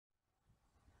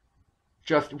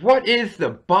just what is the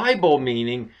Bible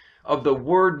meaning of the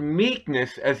word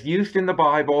meekness as used in the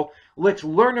Bible? Let's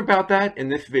learn about that in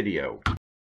this video.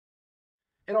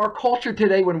 In our culture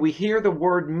today, when we hear the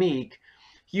word meek,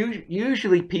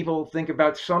 usually people think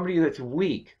about somebody that's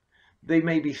weak. They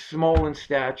may be small in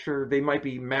stature, they might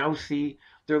be mousy,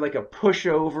 they're like a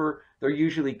pushover, they're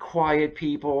usually quiet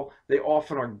people, they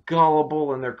often are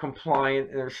gullible and they're compliant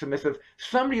and they're submissive.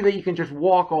 Somebody that you can just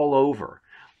walk all over.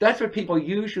 That's what people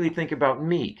usually think about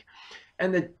meek.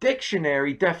 And the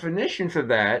dictionary definitions of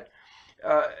that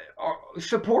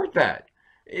support that.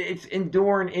 It's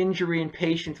enduring injury and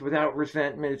patience without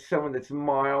resentment. It's someone that's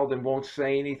mild and won't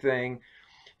say anything.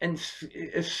 And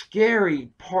a scary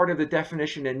part of the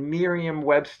definition in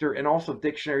Merriam-Webster and also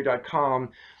dictionary.com,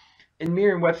 in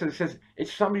Merriam-Webster it says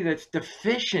it's somebody that's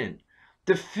deficient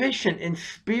in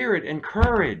spirit and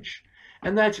courage.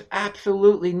 And that's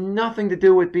absolutely nothing to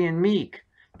do with being meek.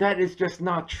 That is just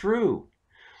not true.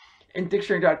 In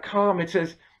dictionary.com it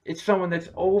says it's someone that's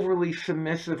overly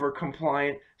submissive or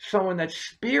compliant, someone that's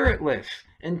spiritless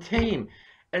and tame.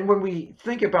 And when we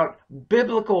think about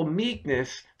biblical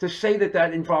meekness, to say that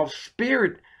that involves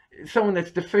spirit, someone that's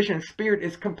deficient in spirit,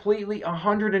 is completely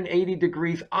 180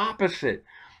 degrees opposite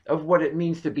of what it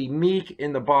means to be meek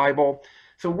in the Bible.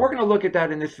 So we're going to look at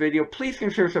that in this video. Please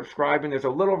consider subscribing. There's a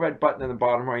little red button in the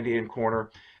bottom right-hand corner.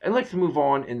 And let's move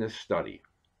on in this study.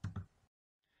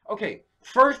 Okay,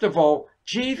 first of all,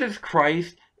 Jesus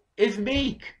Christ is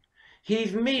meek.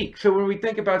 He's meek. So when we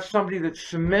think about somebody that's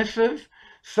submissive,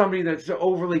 somebody that's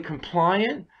overly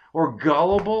compliant or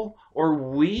gullible or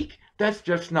weak, that's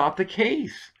just not the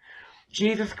case.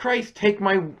 Jesus Christ, take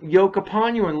my yoke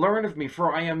upon you and learn of me,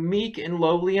 for I am meek and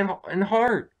lowly in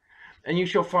heart, and you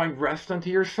shall find rest unto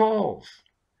your souls.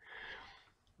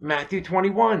 Matthew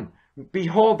 21,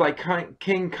 behold, thy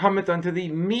king cometh unto thee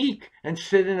meek, and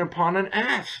sitteth upon an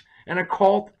ass, and a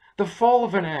colt the foal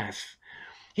of an ass.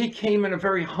 He came in a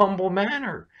very humble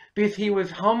manner, because he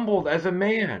was humbled as a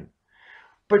man.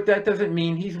 But that doesn't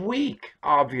mean he's weak,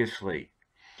 obviously.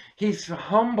 He's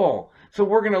humble. So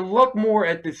we're going to look more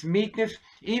at this meekness.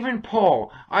 Even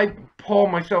Paul, Paul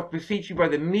myself, beseech you by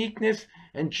the meekness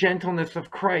and gentleness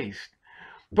of Christ.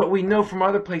 But we know from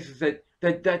other places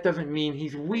that doesn't mean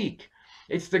he's weak.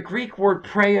 It's the Greek word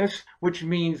praeus, which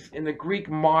means in the Greek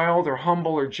mild or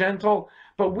humble or gentle.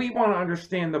 But we want to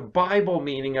understand the Bible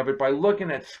meaning of it by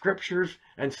looking at scriptures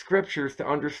to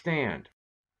understand.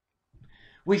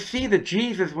 We see that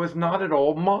Jesus was not at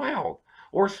all mild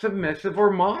or submissive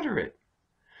or moderate.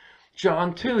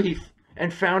 John 2,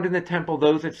 and found in the temple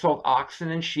those that sold oxen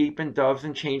and sheep and doves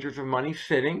and changers of money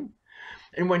sitting.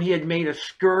 And when he had made a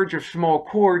scourge of small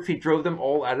cords, he drove them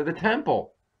all out of the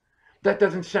temple. That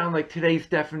doesn't sound like today's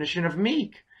definition of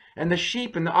meek. And the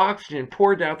sheep and the oxen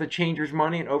poured out the changers'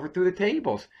 money and overthrew the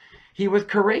tables. He was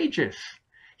courageous.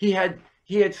 He had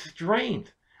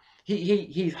strength.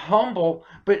 He's humble,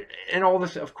 and all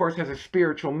this, of course, has a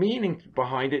spiritual meaning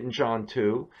behind it in John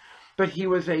 2. But he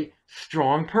was a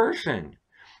strong person.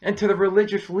 And to the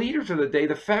religious leaders of the day,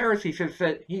 the Pharisees,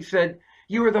 he said,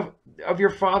 you are of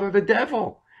your father the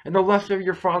devil, and the lust of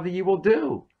your father you will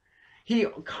do. He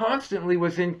constantly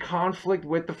was in conflict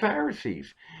with the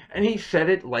Pharisees, and he said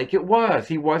it like it was.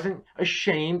 He wasn't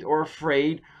ashamed or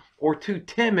afraid or too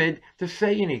timid to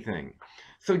say anything.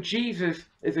 So Jesus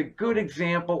is a good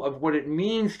example of what it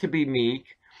means to be meek.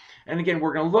 And again,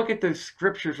 we're going to look at the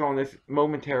scriptures on this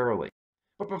momentarily.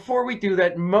 But before we do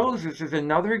that, Moses is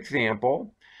another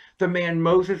example. The man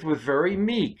Moses was very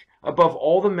meek above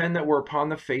all the men that were upon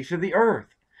the face of the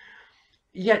earth.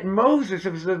 Yet Moses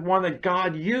was the one that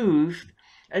God used,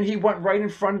 and he went right in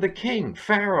front of the king,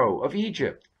 Pharaoh of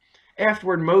Egypt.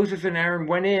 Afterward, Moses and Aaron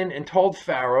went in and told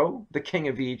Pharaoh, the king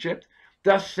of Egypt,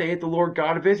 thus saith the Lord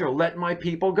God of Israel, let my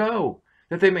people go,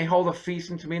 that they may hold a feast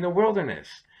unto me in the wilderness.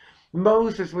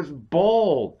 Moses was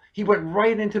bold. He went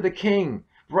right into the king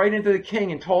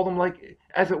and told him like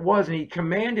as it was, and he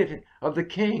commanded of the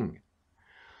king.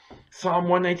 Psalm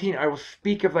 119, I will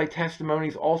speak of thy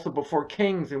testimonies also before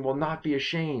kings and will not be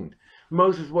ashamed.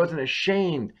 Moses wasn't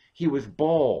ashamed. He was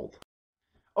bold.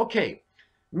 Okay,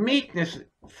 meekness,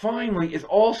 finally, is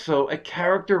also a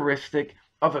characteristic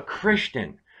of a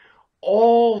Christian.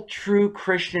 All true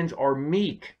Christians are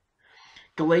meek.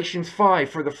 Galatians 5,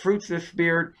 for the fruits of the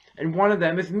Spirit, and one of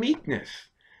them is meekness.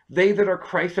 They that are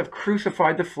Christ have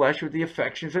crucified the flesh with the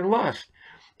affections and lust.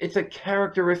 It's a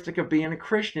characteristic of being a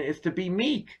Christian, is to be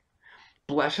meek.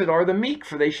 Blessed are the meek,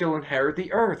 for they shall inherit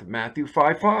the earth. Matthew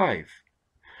 5:5.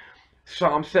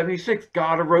 Psalm 76,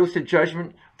 God arose to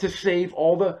judgment to save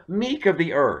all the meek of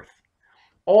the earth.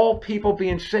 All people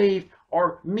being saved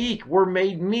are meek. We're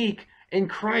made meek in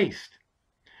Christ.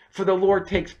 For the Lord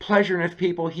takes pleasure in his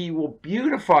people. He will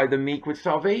beautify the meek with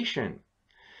salvation.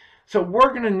 So we're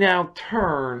going to now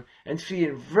turn and see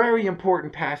a very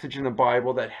important passage in the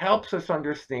Bible that helps us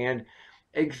understand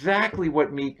exactly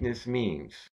what meekness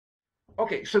means.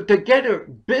 Okay, so to get a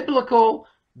biblical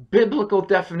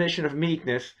definition of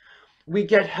meekness, we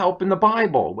get help in the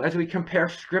Bible as we compare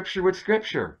scripture with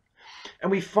scripture.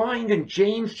 And we find in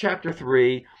James chapter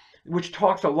 3, which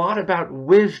talks a lot about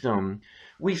wisdom,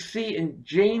 we see in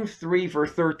James 3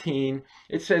 verse 13,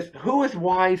 it says, "Who is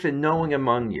wise and knowing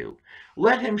among you?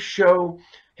 Let him show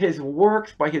his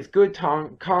works by his good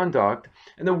conduct,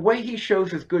 and the way he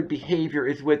shows his good behavior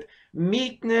is with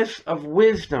meekness of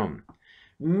wisdom."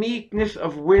 Meekness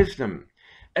of wisdom.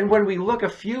 And when we look a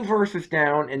few verses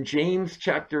down in James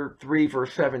chapter 3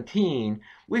 verse 17,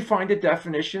 we find a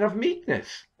definition of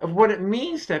meekness, of what it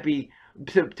means to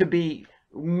be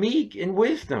meek in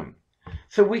wisdom.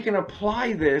 So we can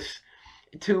apply this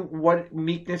to what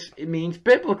meekness means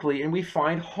biblically, and we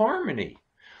find harmony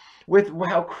with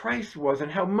how Christ was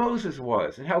and how Moses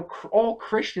was and how all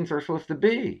Christians are supposed to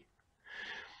be.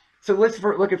 So let's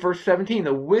look at verse 17.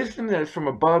 The wisdom that is from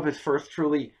above is first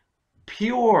truly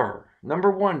pure.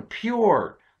 Number 1,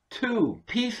 pure. 2,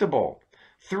 peaceable.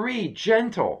 3,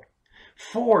 gentle.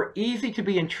 4, easy to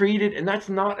be entreated. And that's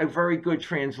not a very good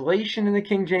translation in the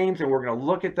King James, and we're going to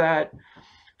look at that.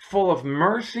 Full of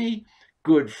mercy,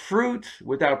 good fruits,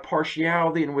 without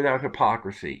partiality and without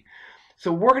hypocrisy.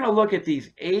 So we're going to look at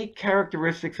these 8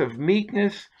 characteristics of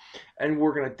meekness, and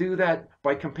we're going to do that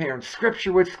by comparing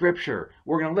scripture with scripture.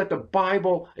 We're going to let the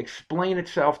Bible explain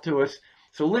itself to us.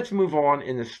 So let's move on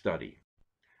in this study.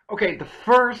 Okay, the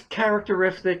first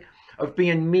characteristic of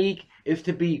being meek is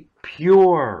to be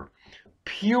pure.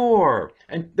 Pure.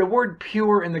 And the word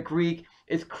pure in the Greek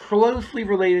is closely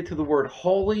related to the word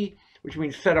holy, which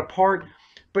means set apart.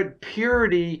 But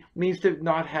purity means to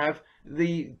not have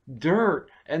the dirt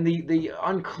and the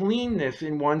uncleanness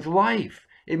in one's life.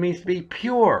 It means to be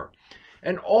pure.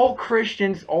 And all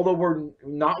Christians, although we're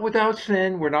not without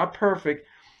sin, we're not perfect,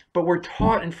 but we're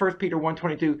taught in 1 Peter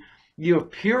 1:22, you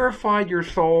have purified your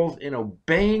souls in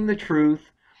obeying the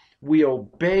truth. We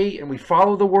obey and we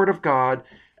follow the word of God,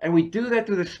 and we do that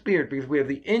through the Spirit because we have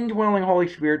the indwelling Holy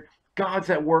Spirit. God's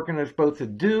at work in us both to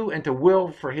do and to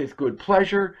will for his good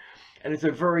pleasure. And it's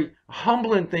a very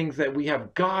humbling thing that we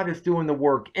have God is doing the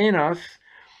work in us,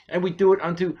 and we do it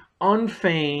unto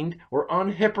unfeigned or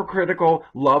unhypocritical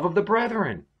love of the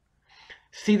brethren.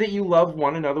 See that you love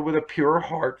one another with a pure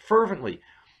heart fervently.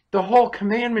 The whole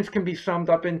commandments can be summed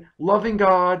up in loving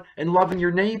God and loving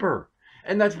your neighbor.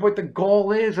 And that's what the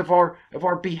goal is of our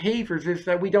behaviors, is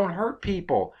that we don't hurt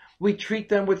people. We treat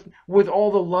them with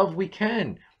all the love we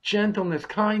can. Gentleness,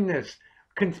 kindness,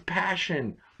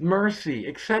 compassion, mercy,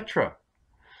 etc.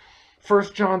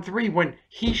 1 John 3, when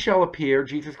he shall appear,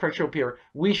 Jesus Christ shall appear,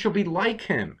 we shall be like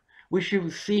him. We shall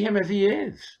see him as he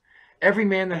is. Every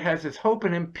man that has his hope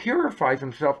in him purifies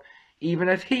himself even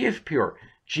as he is pure.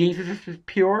 Jesus is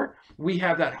pure. We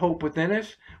have that hope within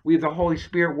us. We have the Holy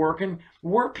Spirit working.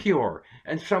 We're pure.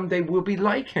 And someday we'll be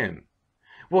like him.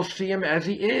 We'll see him as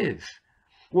he is.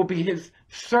 We'll be his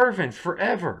servants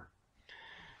forever.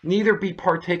 Neither be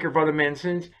partaker of other men's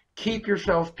sins. Keep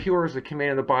yourselves pure as the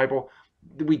command of the Bible.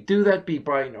 We do that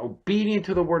by obedient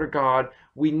to the word of God.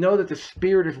 We know that the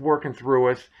Spirit is working through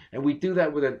us, and we do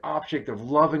that with an object of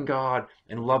loving God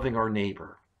and loving our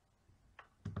neighbor.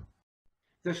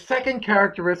 The second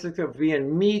characteristic of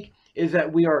being meek is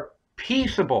that we are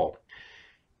peaceable.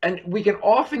 And we can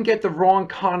often get the wrong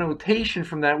connotation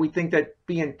from that. We think that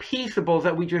being peaceable is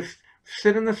that we just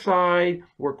sit on the side,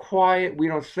 we're quiet, we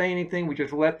don't say anything, we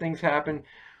just let things happen.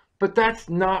 But that's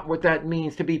not what that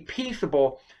means. To be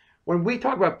peaceable, when we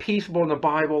talk about peaceable in the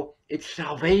Bible, it's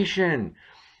salvation.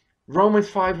 Romans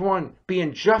 5:1,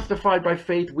 being justified by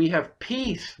faith, we have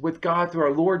peace with God through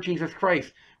our Lord Jesus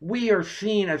Christ. We are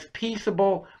seen as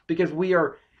peaceable because we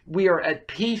are at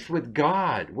peace with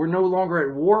God. We're no longer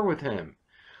at war with him.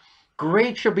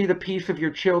 Great shall be the peace of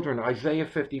your children, Isaiah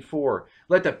 54.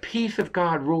 Let the peace of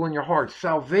God rule in your hearts.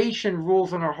 Salvation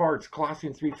rules in our hearts,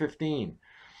 Colossians 3:15.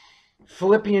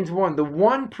 Philippians 1, the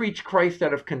one preached Christ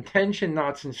out of contention,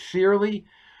 not sincerely,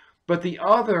 but the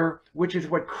other, which is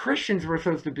what Christians were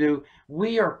supposed to do,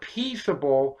 we are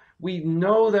peaceable. We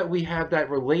know that we have that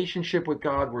relationship with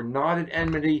God. We're not at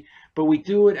enmity, but we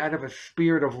do it out of a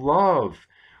spirit of love,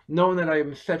 knowing that I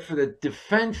am set for the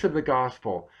defense of the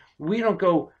gospel. We don't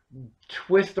go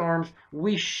twist arms.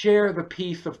 We share the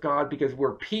peace of God because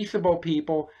we're peaceable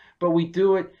people, but we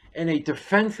do it in a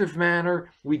defensive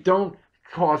manner. We don't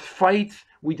cause fights.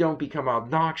 We don't become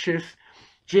obnoxious.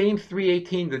 James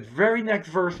 3:18, the very next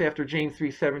verse after James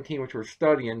 3:17, which we're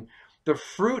studying, the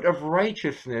fruit of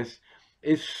righteousness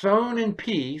is sown in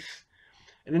peace.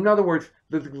 And in other words,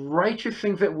 the righteous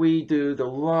things that we do, the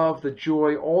love, the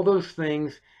joy, all those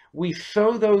things, we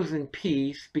sow those in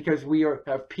peace because we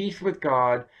have peace with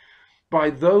God by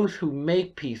those who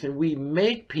make peace. And we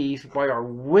make peace by our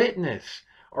witness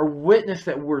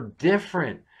that we're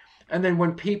different. And then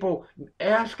when people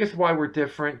ask us why we're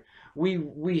different,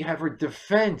 we have a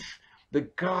defense, the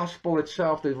gospel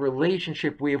itself, the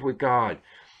relationship we have with God.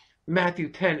 Matthew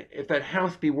 10, if that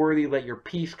house be worthy, let your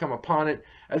peace come upon it.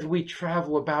 As we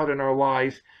travel about in our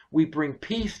lives, we bring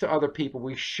peace to other people.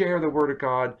 We share the word of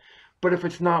God. But if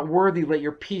it's not worthy, let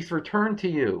your peace return to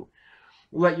you.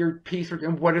 Let your peace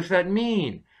return. And what does that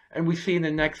mean? And we see in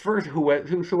the next verse,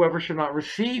 whosoever shall not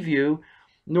receive you,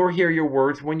 nor hear your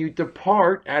words, when you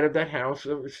depart out of that house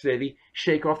or city,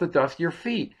 shake off the dust of your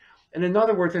feet. And in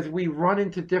other words, as we run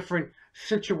into different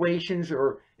situations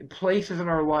or places in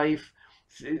our life,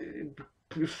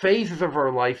 phases of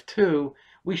our life too,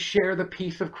 we share the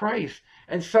peace of Christ.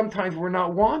 And sometimes we're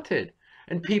not wanted.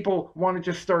 And people want to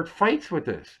just start fights with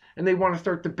us. And they want to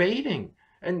start debating.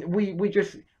 And we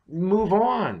just move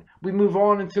on. We move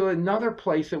on into another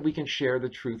place that we can share the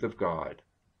truth of God.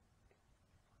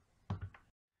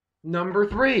 Number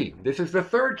 3, this is the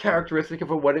third characteristic of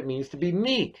what it means to be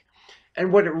meek.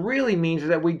 And what it really means is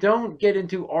that we don't get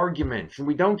into arguments and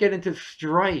we don't get into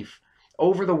strife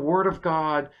over the word of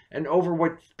God and over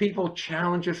what people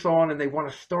challenge us on, and they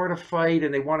want to start a fight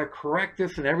and they want to correct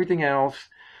us and everything else.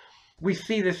 We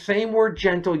see the same word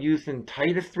gentle used in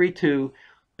Titus 3:2,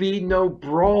 be no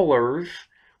brawlers,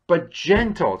 but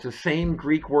gentle. It's the same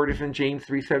Greek word as in James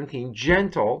 3:17,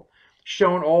 gentle,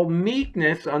 showing all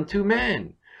meekness unto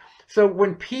men. So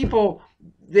when people,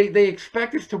 they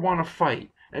expect us to want to fight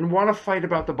and want to fight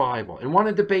about the Bible and want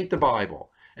to debate the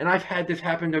Bible. And I've had this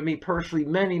happen to me personally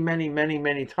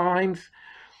many times.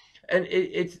 And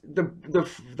it's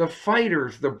the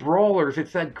fighters, the brawlers,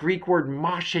 it's that Greek word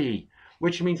mashi,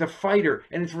 which means a fighter.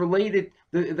 And it's related,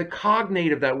 the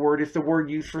cognate of that word is the word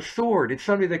used for sword. It's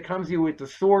somebody that comes to you with the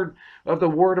sword of the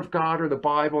word of God or the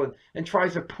Bible and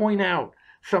tries to point out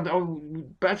something, oh,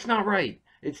 that's not right.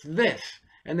 It's this.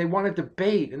 And they want to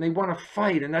debate and they want to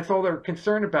fight, and that's all they're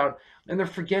concerned about. And they're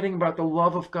forgetting about the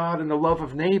love of God and the love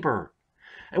of neighbor.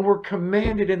 And we're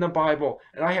commanded in the Bible,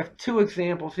 and I have 2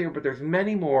 examples here, but there's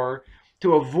many more,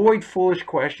 to avoid foolish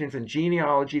questions and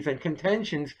genealogies and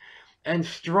contentions and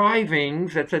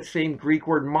strivings. That's that same Greek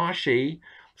word mashi,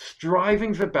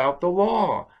 strivings about the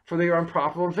law, for they are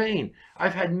unprofitable and vain.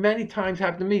 I've had many times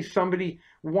happen to me, somebody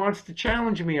wants to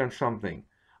challenge me on something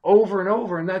over and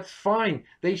over, and that's fine.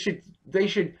 They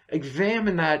should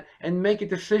examine that and make a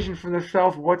decision for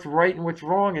themselves what's right and what's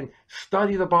wrong and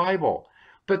study the Bible.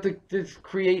 But to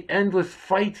create endless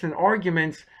fights and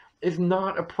arguments is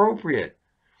not appropriate.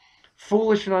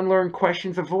 Foolish and unlearned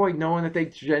questions avoid, knowing that they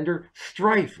gender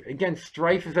strife. Again,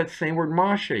 strife is that same word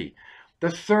mashi.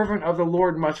 The servant of the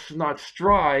Lord must not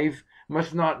strive,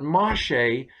 must not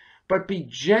mashe, but be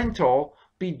gentle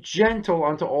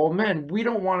unto all men. We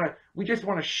just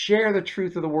want to share the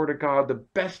truth of the word of God the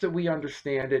best that we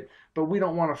understand it, but we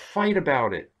don't want to fight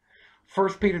about it.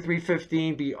 1 Peter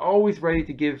 3:15, be always ready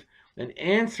to give an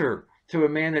answer to a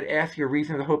man that asks you a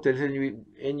reason to hope that is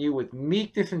in you with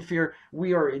meekness and fear.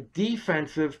 We are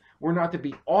defensive. We're not to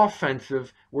be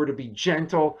offensive. We're to be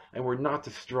gentle, and we're not to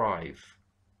strive.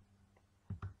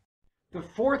 The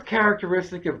fourth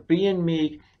characteristic of being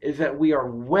meek is that we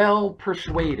are well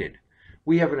persuaded.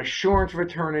 We have an assurance of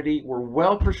eternity. We're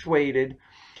well persuaded,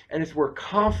 and we're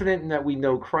confident in that we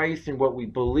know Christ and what we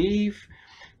believe.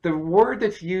 The word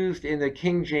that's used in the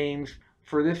King James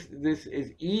for this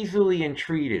is easily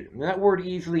entreated. And that word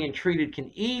easily entreated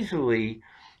can easily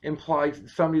imply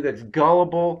somebody that's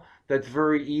gullible, that's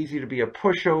very easy to be a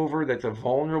pushover, that's a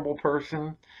vulnerable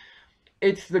person.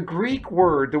 It's the Greek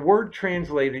word, the word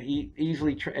translated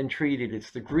easily entreated.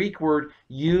 It's the Greek word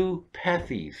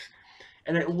eupethes.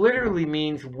 And it literally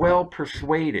means well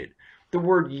persuaded. The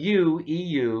word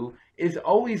eu, is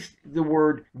always the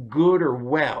word good or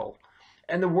well.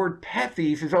 And the word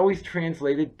pethes is always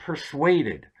translated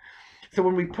persuaded. So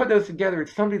when we put those together,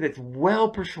 it's somebody that's well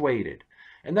persuaded.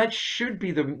 And that should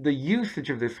be the usage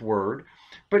of this word.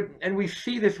 And we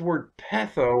see this word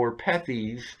petho or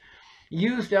pethes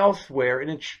used elsewhere, and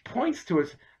it points to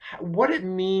us what it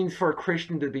means for a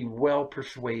Christian to be well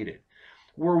persuaded.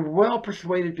 We're well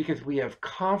persuaded because we have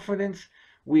confidence,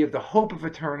 we have the hope of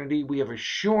eternity, we have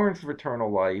assurance of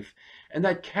eternal life, and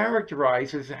that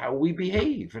characterizes how we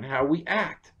behave and how we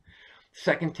act.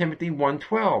 2 Timothy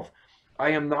 1:12,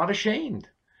 I am not ashamed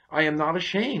I am not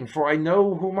ashamed, for I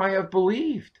know whom I have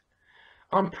believed.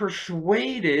 I'm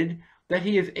persuaded that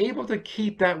he is able to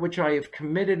keep that which I have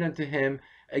committed unto him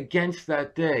against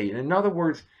that day. And in other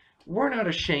words, we're not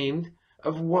ashamed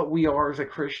of what we are as a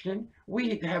Christian.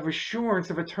 We have assurance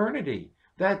of eternity.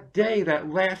 That day, that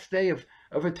last day of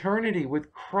eternity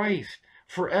with Christ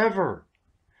forever.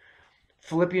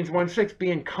 Philippians 1:6,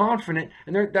 being confident,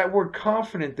 and that word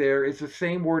confident there is the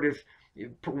same word as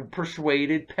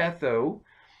persuaded, petho,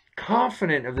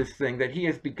 confident of this thing, that he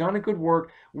has begun a good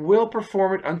work, will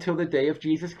perform it until the day of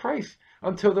Jesus Christ,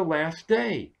 until the last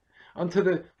day,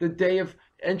 until the day of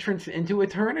entrance into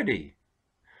eternity.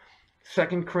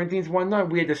 2 Corinthians 1:9,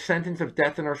 we had the sentence of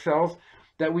death in ourselves,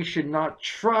 that we should not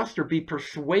trust or be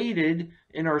persuaded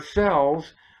in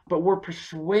ourselves, but we're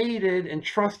persuaded and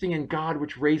trusting in God,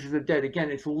 which raises the dead.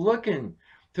 Again, it's looking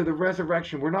to the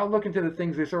resurrection. We're not looking to the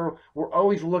things this earth. We're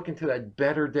always looking to that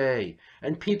better day.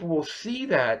 And people will see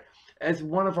that as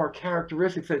one of our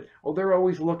characteristics, that, oh, they're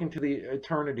always looking to the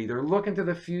eternity. They're looking to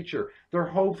the future. They're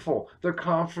hopeful. They're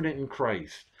confident in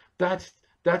Christ. That's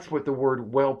what the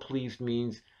word well-pleased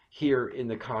means here in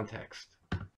the context.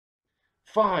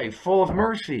 5, full of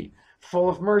mercy. Full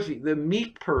of mercy. The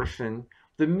meek person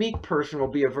will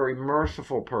be a very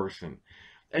merciful person.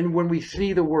 And when we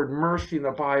see the word mercy in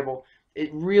the Bible, it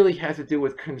really has to do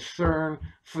with concern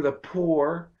for the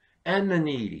poor and the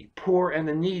needy. Poor and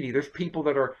the needy. There's people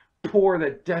that are poor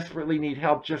that desperately need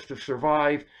help just to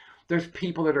survive. There's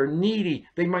people that are needy.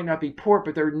 They might not be poor,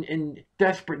 but they're in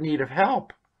desperate need of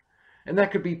help. And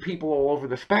that could be people all over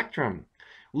the spectrum.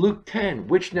 Luke 10,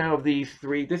 which now of these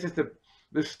three, this is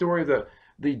the story of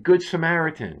the Good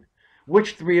Samaritan.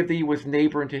 Which three of thee was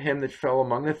neighbor unto him that fell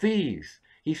among the thieves?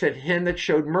 He said, him that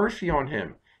showed mercy on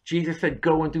him. Jesus said,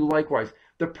 go and do likewise.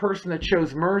 The person that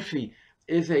shows mercy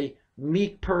is a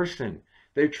meek person.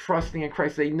 They're trusting in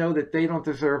Christ. They know that they don't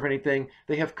deserve anything.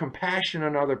 They have compassion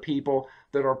on other people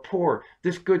that are poor.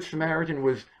 This Good Samaritan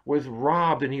was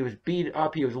robbed and he was beat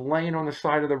up. He was laying on the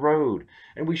side of the road.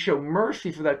 And we show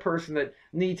mercy for that person that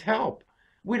needs help.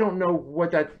 We don't know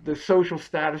what the social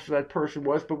status of that person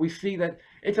was, but we see that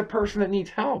it's a person that needs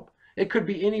help. It could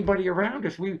be anybody around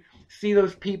us. We see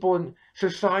those people in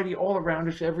society all around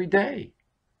us every day.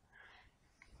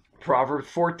 Proverbs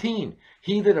 14,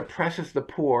 he that oppresses the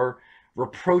poor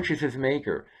reproaches his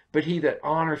maker, but he that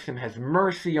honors him has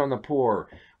mercy on the poor.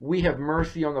 We have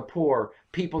mercy on the poor,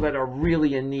 people that are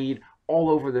really in need all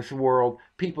over this world,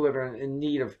 people that are in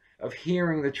need of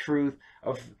hearing the truth,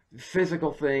 of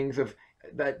physical things, of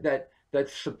that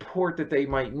support that they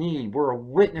might need. We're a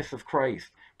witness of Christ.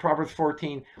 Proverbs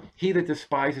 14, he that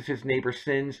despises his neighbor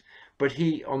sins, but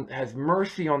he has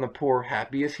mercy on the poor,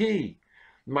 happy is he.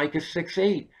 Micah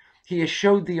 6:8, he has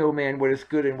showed thee, O man, what is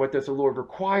good, and what does the Lord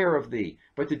require of thee,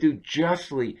 but to do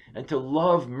justly, and to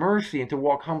love mercy, and to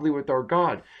walk humbly with our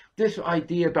God. This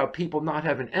idea about people not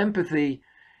having empathy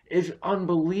is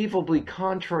unbelievably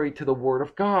contrary to the Word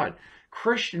of God.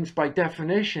 Christians, by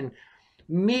definition,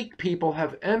 meek people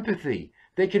have empathy.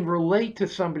 They can relate to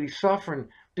somebody suffering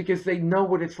because they know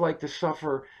what it's like to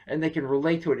suffer and they can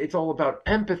relate to it. It's all about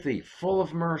empathy, full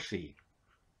of mercy,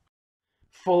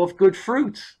 full of good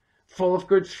fruits, full of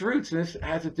good fruits. And this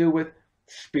has to do with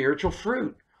spiritual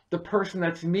fruit. The person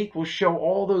that's meek will show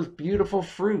all those beautiful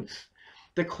fruits.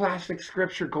 The classic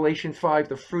scripture, Galatians 5,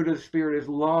 the fruit of the Spirit is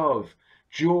love,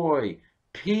 joy,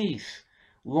 peace,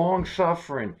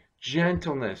 long-suffering,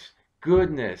 gentleness,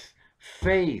 goodness,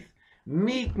 faith,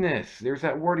 meekness, there's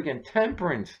that word again,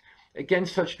 temperance.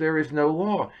 Against such there is no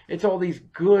law. It's all these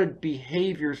good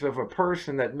behaviors of a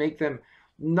person that make them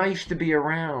nice to be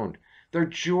around. They're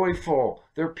joyful,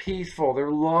 they're peaceful, they're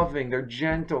loving, they're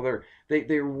gentle,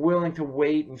 they're willing to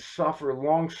wait and suffer,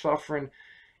 long-suffering.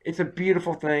 It's a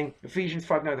beautiful thing. Ephesians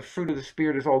 5:9, the fruit of the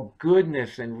Spirit is all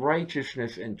goodness and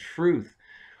righteousness and truth.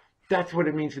 That's what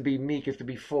it means to be meek, is to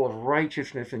be full of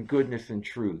righteousness and goodness and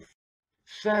truth.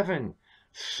 7,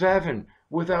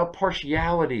 without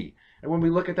partiality. And when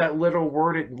we look at that literal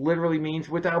word, it literally means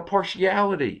without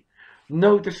partiality.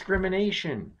 No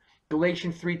discrimination.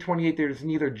 Galatians 3:28, there's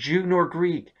neither Jew nor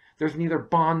Greek. There's neither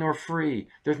bond nor free.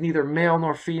 There's neither male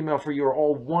nor female, for you are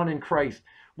all one in Christ.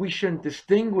 We shouldn't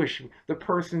distinguish the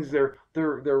person's, their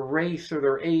race or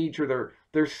their age or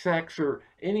their sex or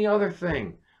any other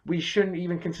thing. We shouldn't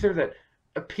even consider that.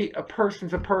 A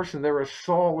person's a person. They're a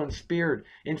soul and spirit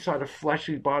inside a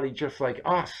fleshly body just like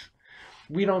us.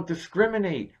 We don't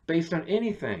discriminate based on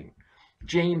anything.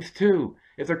 James 2,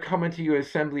 if there come into you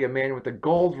assembly a man with a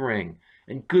gold ring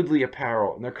and goodly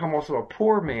apparel, and there come also a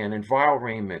poor man in vile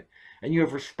raiment, and you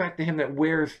have respect to him that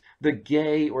wears the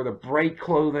gay or the bright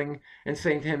clothing, and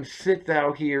saying to him, sit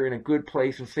thou here in a good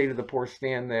place, and say to the poor,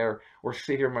 stand there, or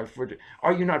sit here, my foot?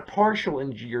 Are you not partial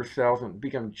in yourselves and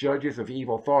become judges of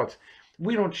evil thoughts?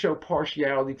 We don't show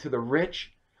partiality to the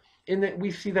rich. In that we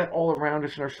see that all around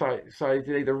us in our society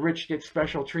today. The rich get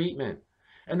special treatment,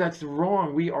 and that's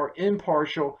wrong. We are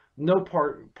impartial, no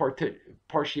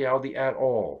partiality at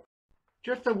all.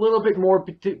 Just a little bit more,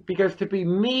 because to be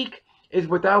meek is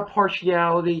without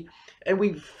partiality, and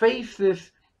we face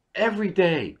this every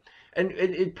day. And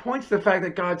it points to the fact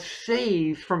that God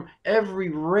saves from every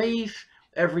race,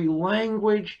 every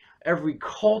language, every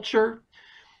culture.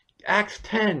 Acts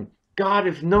 10, God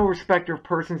is no respecter of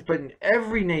persons, but in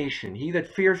every nation, he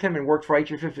that fears him and works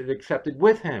righteousness is accepted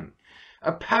with him.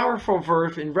 A powerful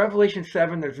verse in Revelation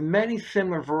 7. There's many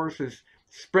similar verses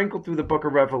sprinkled through the book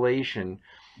of Revelation.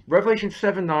 Revelation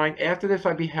 7:9, after this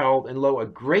I beheld, and lo, a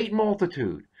great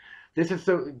multitude. This is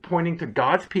pointing to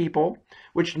God's people,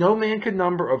 which no man could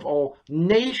number, of all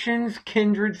nations,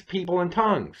 kindreds, people, and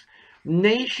tongues.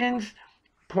 Nations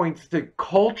points to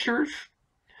cultures.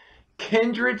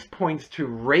 Kindreds points to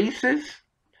races.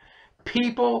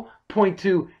 People point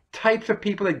to types of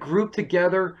people that group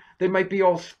together. They might be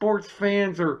all sports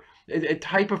fans, or a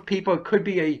type of people. It could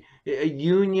be a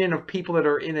union of people that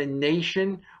are in a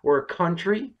nation or a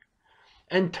country.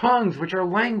 And tongues, which are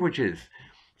languages.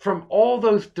 From all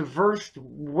those diverse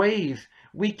ways,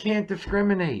 we can't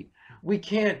discriminate. We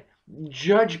can't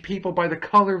judge people by the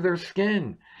color of their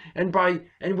skin. And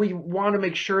we want to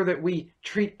make sure that we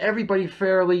treat everybody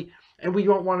fairly, and we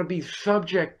don't want to be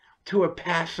subject to a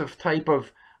passive type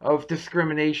of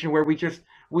discrimination where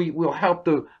we will help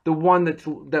the one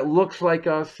that looks like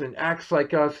us and acts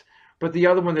like us, but the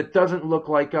other one that doesn't look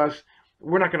like us,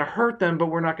 we're not going to hurt them, but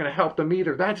we're not going to help them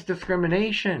either. That's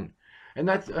discrimination. And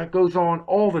that goes on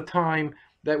all the time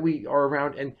that we are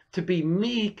around. And to be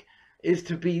meek is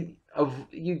to be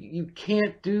you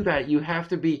can't do that. You have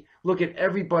to look at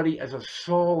everybody as a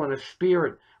soul and a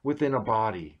spirit within a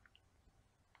body.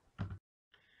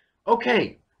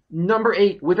 Okay, number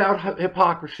 8, without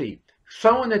hypocrisy.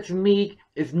 Someone that's meek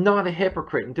is not a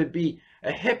hypocrite. And to be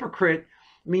a hypocrite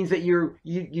means that you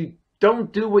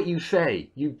don't do what you say.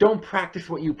 You don't practice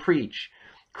what you preach.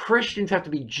 Christians have to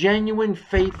be genuine,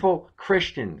 faithful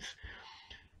Christians.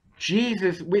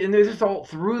 Jesus, and this is all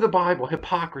through the Bible,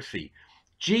 hypocrisy.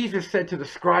 Jesus said to the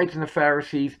scribes and the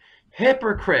Pharisees,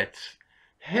 hypocrites,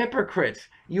 hypocrites,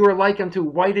 you are like unto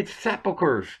whited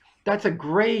sepulchres. That's a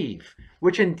grave,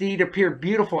 which indeed appear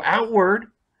beautiful outward.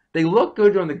 They look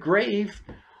good on the grave,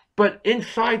 but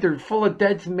inside they're full of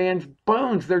dead man's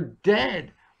bones. They're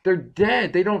dead. They're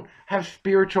dead. They don't have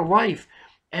spiritual life.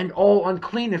 And all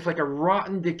uncleanness, like a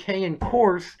rotten, decaying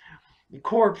corpse,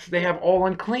 they have all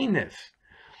uncleanness.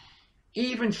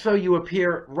 Even so you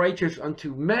appear righteous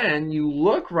unto men. You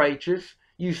look righteous.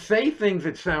 You say things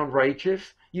that sound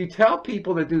righteous. You tell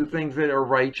people to do things that are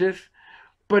righteous.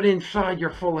 But inside you're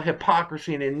full of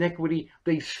hypocrisy and iniquity.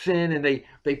 They sin, and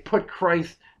they put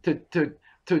Christ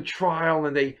to trial,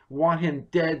 and they want him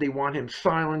dead. They want him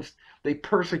silenced. They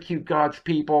persecute God's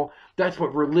people. That's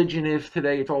what religion is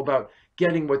today. It's all about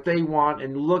getting what they want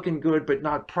and looking good, but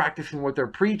not practicing what they're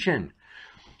preaching.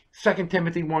 2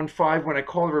 Timothy 1:5, when I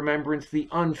call to remembrance the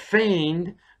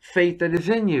unfeigned faith that is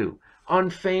in you.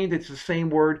 Unfeigned, it's the same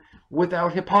word,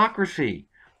 without hypocrisy.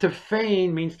 To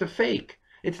feign means to fake.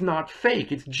 It's not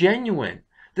fake, it's genuine.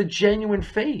 The genuine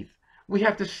faith. We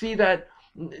have to see that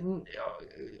in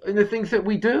the things that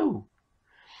we do.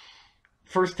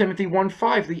 1 Timothy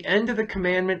 1:5, the end of the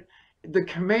commandment. The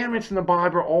commandments in the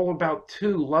Bible are all about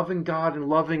two: loving God and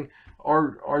loving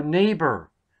our neighbor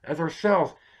as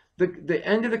ourselves. The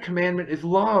end of the commandment is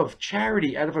love,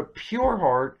 charity, out of a pure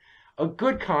heart, a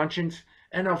good conscience,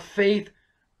 and a faith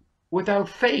without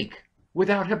fake,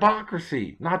 without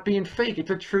hypocrisy, not being fake. It's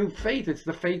a true faith. It's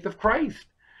the faith of Christ.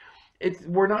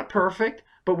 We're not perfect,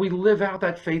 but we live out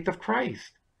that faith of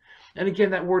Christ. And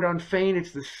again, that word unfeigned,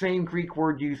 it's the same Greek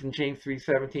word used in James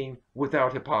 3:17,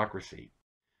 without hypocrisy.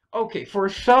 Okay, for a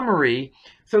summary,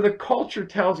 so the culture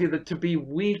tells you that to be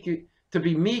weak, to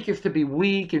be meek is to be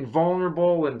weak and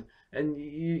vulnerable, and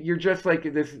you're just like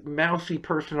this mousy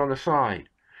person on the side.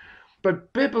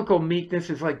 But biblical meekness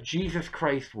is like Jesus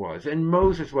Christ was, and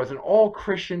Moses was, and all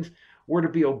Christians were to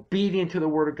be obedient to the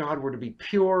Word of God. We're to be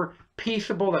pure,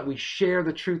 peaceable, that we share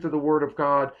the truth of the Word of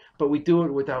God, but we do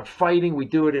it without fighting. We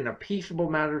do it in a peaceable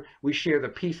manner. We share the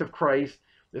peace of Christ.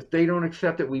 If they don't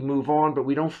accept it, we move on, but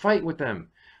we don't fight with them.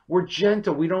 We're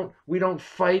gentle. We don't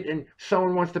fight, and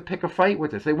someone wants to pick a fight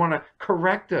with us. They want to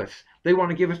correct us. They want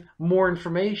to give us more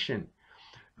information.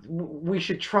 We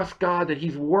should trust God that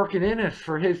He's working in us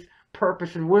for His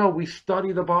purpose and will. We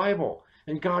study the Bible,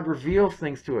 and God reveals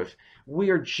things to us. We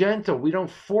are gentle. We don't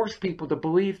force people to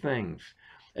believe things.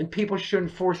 And people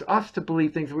shouldn't force us to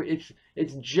believe things.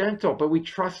 It's gentle, but we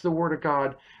trust the Word of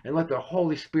God and let the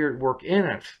Holy Spirit work in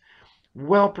us.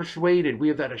 Well persuaded, we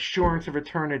have that assurance of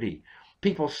eternity.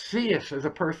 People see us as a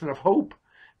person of hope,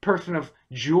 person of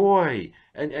joy,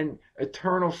 and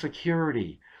eternal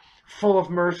security. Full of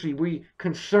mercy, we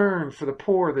concern for the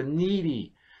poor, the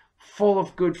needy, full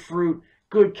of good fruit,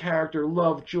 good character,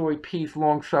 love, joy, peace,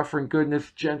 long-suffering,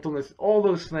 goodness, gentleness, all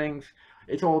those things.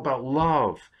 It's all about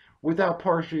love. Without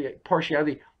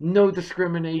partiality, no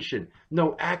discrimination,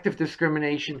 no active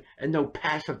discrimination, and no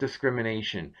passive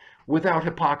discrimination. Without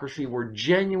hypocrisy, we're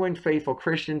genuine, faithful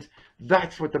Christians.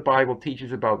 That's what the Bible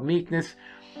teaches about meekness.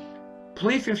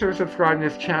 Please consider subscribing to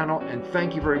this channel, and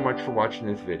thank you very much for watching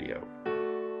this video.